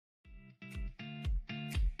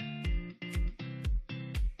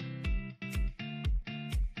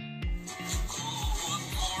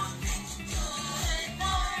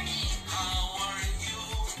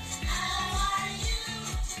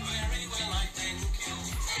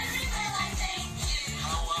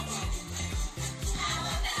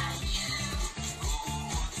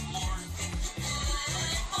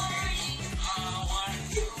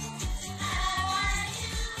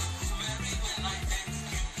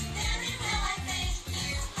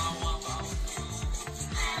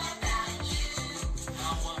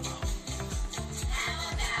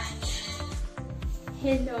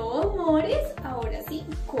Hello, amores. Ahora sí,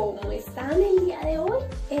 ¿cómo están el día de hoy?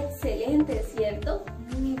 Excelente, ¿cierto?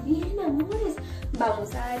 Muy bien, amores. Vamos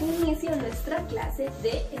a dar inicio a nuestra clase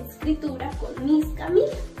de escritura con mis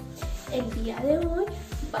Camila. El día de hoy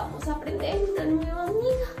vamos a aprender una nueva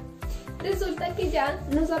amiga. Resulta que ya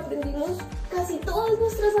nos aprendimos casi todas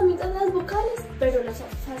nuestras amigas las vocales, pero nos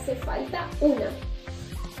hace falta una.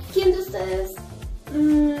 ¿Quién de ustedes?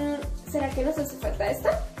 ¿Será que nos hace falta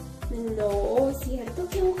esta? No, ¿cierto?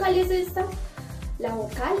 ¿Qué vocal es esta? La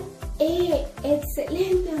vocal E.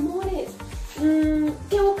 Excelente, amores.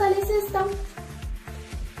 ¿Qué vocal es esta?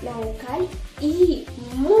 La vocal I.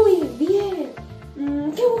 Muy bien.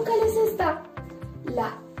 ¿Qué vocal es esta?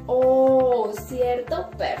 La O, ¿cierto?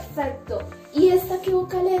 Perfecto. ¿Y esta qué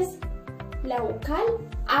vocal es? La vocal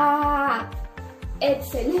A.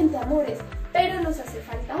 Excelente, amores. Pero nos hace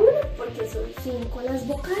falta una porque son 5 las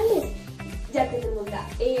vocales. Ya tenemos la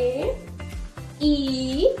E,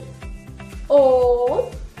 I, O,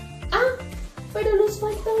 A, pero nos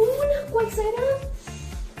falta una. ¿Cuál será?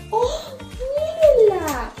 ¡Oh,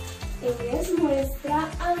 mírenla! Es nuestra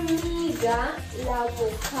amiga, la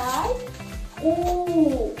vocal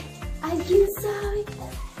U. ¿Alguien sabe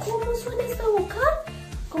cómo suena esta vocal?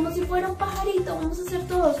 Como si fuera un pajarito. Vamos a hacer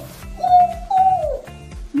todos.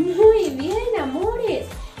 Muy bien, amores.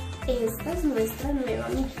 Esta es nuestra nueva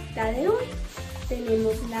amiguita de hoy.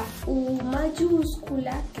 Tenemos la U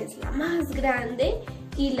mayúscula, que es la más grande,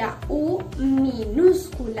 y la U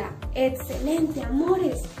minúscula. Excelente,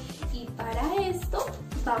 amores. Y para esto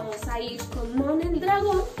vamos a ir con Mon el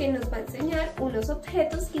Dragón, que nos va a enseñar unos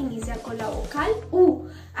objetos que inician con la vocal U.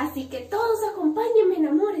 Así que todos acompáñenme,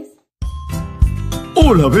 amores.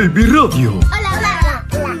 Hola, Baby Radio. Hola, hola,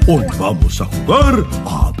 hola. Hoy vamos a jugar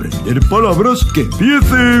a aprender palabras que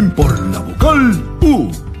empiecen por la vocal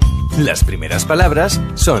U. Las primeras palabras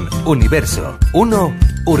son universo, uno,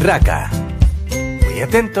 urraca. Muy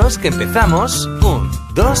atentos que empezamos. 1,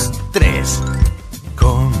 2, 3.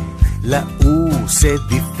 Con la U se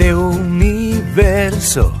dice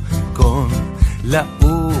universo. Con la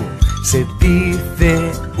U se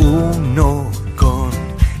dice uno. Con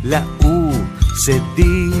la U se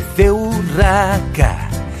dice urraca.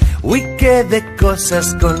 Uy, qué de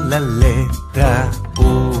cosas con la letra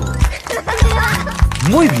U.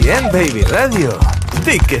 Muy bien, Baby Radio.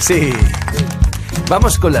 Di que sí.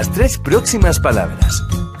 Vamos con las 3 próximas palabras.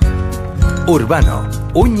 Urbano,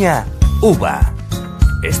 uña, uva.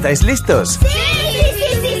 ¿Estáis listos?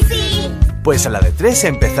 Sí. Pues a la de 3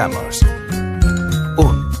 empezamos.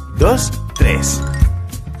 1, 2, 3.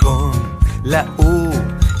 Con la U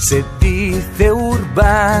se dice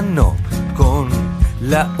urbano. Con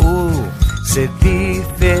la U se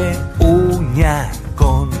dice uña.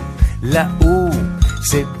 Con la U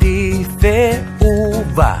se dice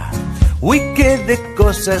uva. Uy, qué de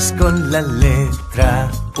cosas con la letra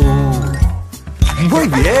U. Muy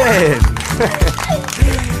bien.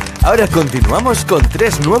 Ahora continuamos con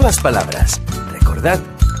 3 nuevas palabras. Recordad,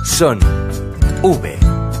 son V,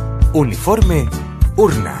 uniforme,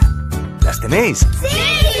 urna. ¿Las tenéis?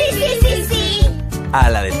 Sí. A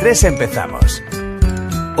la de 3 empezamos.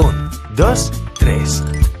 1, 2, 3.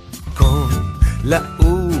 Con la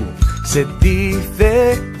U se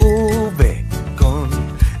dice V. Con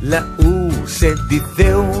la U se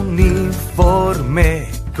dice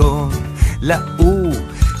uniforme. Con la U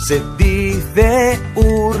se dice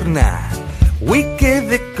urna. Uy, qué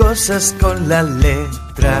de cosas con la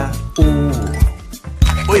letra U.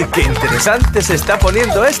 Uy, qué interesante se está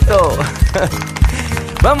poniendo esto.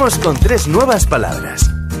 Vamos con 3 nuevas palabras.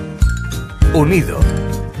 Unido,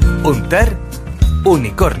 untar,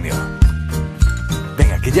 unicornio.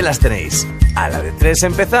 Venga, que ya las tenéis. A la de 3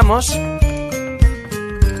 empezamos.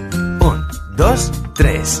 1, 2,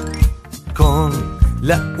 3. Con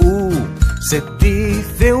la U se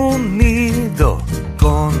dice unido.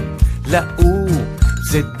 Con la U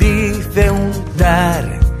se dice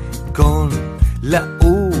untar. Con la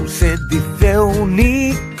U se dice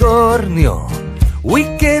unicornio. Uy,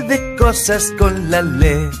 qué de cosas con la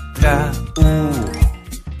letra U.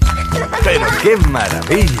 ¡Pero qué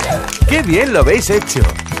maravilla! ¡Qué bien lo habéis hecho!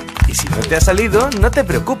 Y si no te ha salido, no te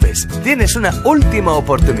preocupes, tienes una última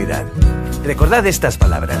oportunidad. Recordad estas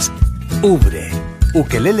palabras: ubre,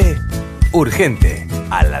 ukelele, urgente.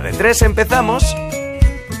 A la de 3 empezamos.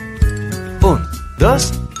 1,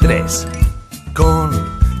 2, 3. Con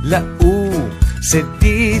la U se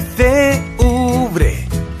dice ubre.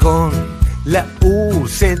 Con la U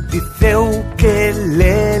se dice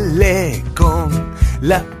ukelele. Con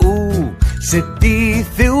la U se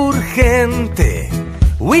dice urgente.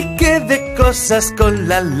 Uy, qué de cosas con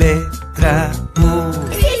la letra U.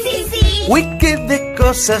 Sí, sí, sí. Uy, qué de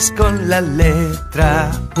cosas con la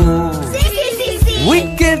letra U. Sí, sí, sí, sí.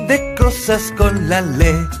 Uy, qué de cosas con la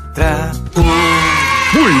letra U.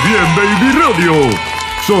 Muy bien, Baby Radio.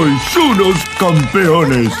 Sois unos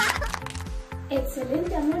campeones.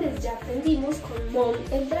 Excelente, amores, ya aprendimos con Mom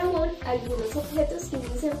el dragón algunos objetos que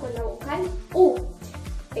inician con la vocal U.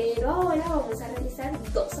 Pero ahora vamos a realizar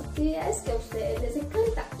dos actividades que a ustedes les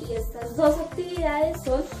encanta. Y estas dos actividades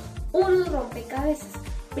son unos rompecabezas.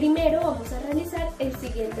 Primero vamos a realizar el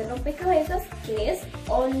siguiente rompecabezas, que es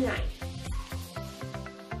online.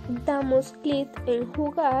 Damos clic en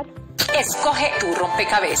jugar Escoge tu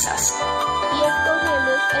rompecabezas. y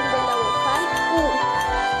escogemos el de la vocal U.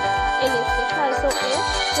 En este caso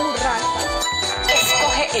es urraca.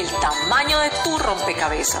 Escoge el tamaño de tu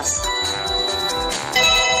rompecabezas.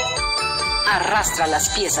 Arrastra las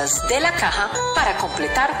piezas de la caja para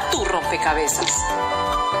completar tu rompecabezas.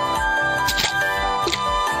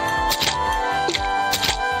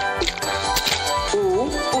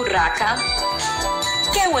 Urraca.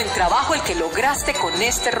 Qué buen trabajo el que lograste con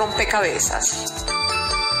este rompecabezas.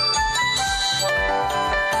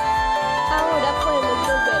 Ahora podemos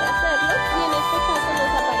volver a hacerlo y en este caso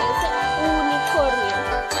nos aparece unicornio.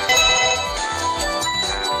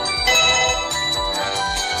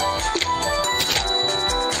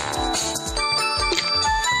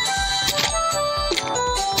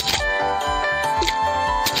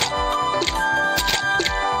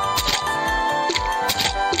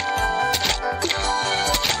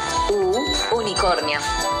 Unicornia.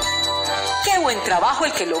 Qué buen trabajo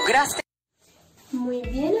el que lograste. Muy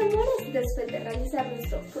bien, amores, después de realizar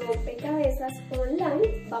nuestro rompecabezas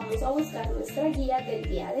online, vamos a buscar nuestra guía del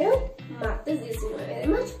día de hoy, martes 19 de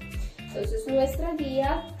mayo. Entonces nuestra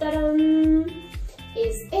guía ¡tarán!,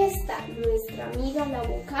 es esta, nuestra amiga la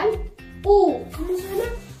vocal U. ¿Cómo suena?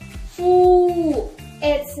 U.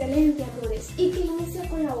 Excelente, amores. ¿Y qué inicia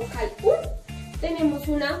con la vocal U? Tenemos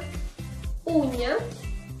una uña.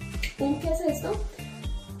 ¿Qué es esto?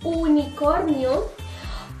 Unicornio.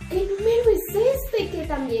 ¿Qué número es este que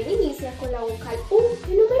también inicia con la vocal U?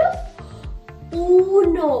 ¿Qué número?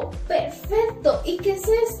 1. Perfecto. ¿Y qué es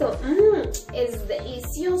esto? Es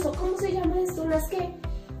delicioso. ¿Cómo se llama esto? ¿Unas qué?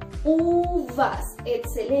 Uvas.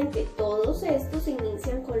 Excelente. Todos estos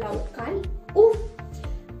inician con la vocal U.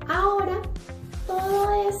 Ahora,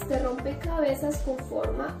 todo este rompecabezas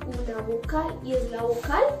conforma una vocal y es la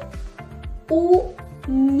vocal U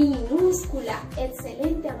minúscula.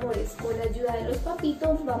 Excelente, amores. Con la ayuda de los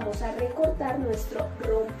papitos vamos a recortar nuestro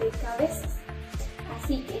rompecabezas.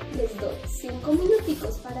 Así que les doy 5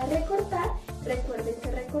 minuticos para recortar. Recuerden que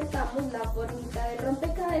recortamos la formita del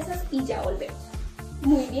rompecabezas y ya volvemos.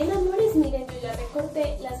 Muy bien, amores, miren, yo ya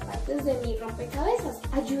recorté las partes de mi rompecabezas.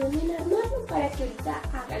 Ayúdenme a armarlo para que ahorita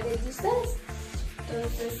hagan el de ustedes.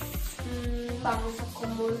 Entonces, vamos a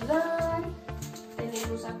acomodar.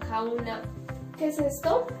 Tenemos acá una... ¿Qué es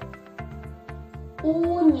esto?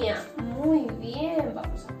 Uña. Muy bien.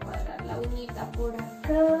 Vamos a cuadrar la uñita por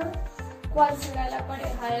acá. ¿Cuál será la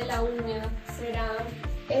pareja de la uña? ¿Serán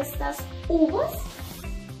estas uvas?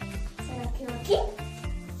 ¿Será que va aquí?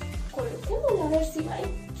 Coloquémosla a ver si va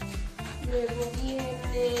ahí. Luego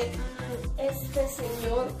viene este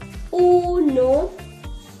señor 1.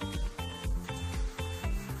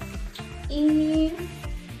 Y...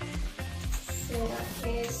 ¿será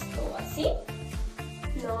que esto va así?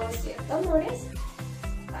 No es cierto, amores.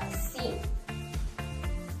 Así.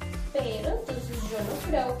 Pero entonces yo no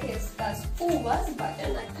creo que estas uvas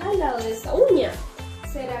vayan acá al lado de esta uña.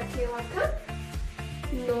 ¿Será que va acá?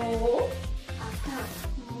 No. Acá.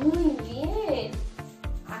 Muy bien.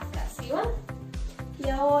 Acá sí va. Y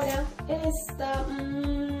ahora esta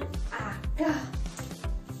acá.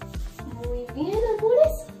 Muy bien,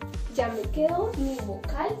 amores. Ya me quedó mi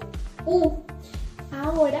vocal U.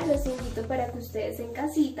 Ahora los invito para que ustedes en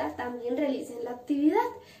casita también realicen la actividad.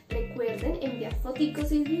 Recuerden enviar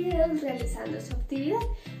foticos y videos realizando su actividad.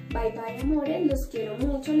 Bye bye, amores, los quiero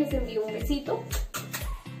mucho, les envío un besito.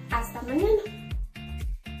 Hasta mañana.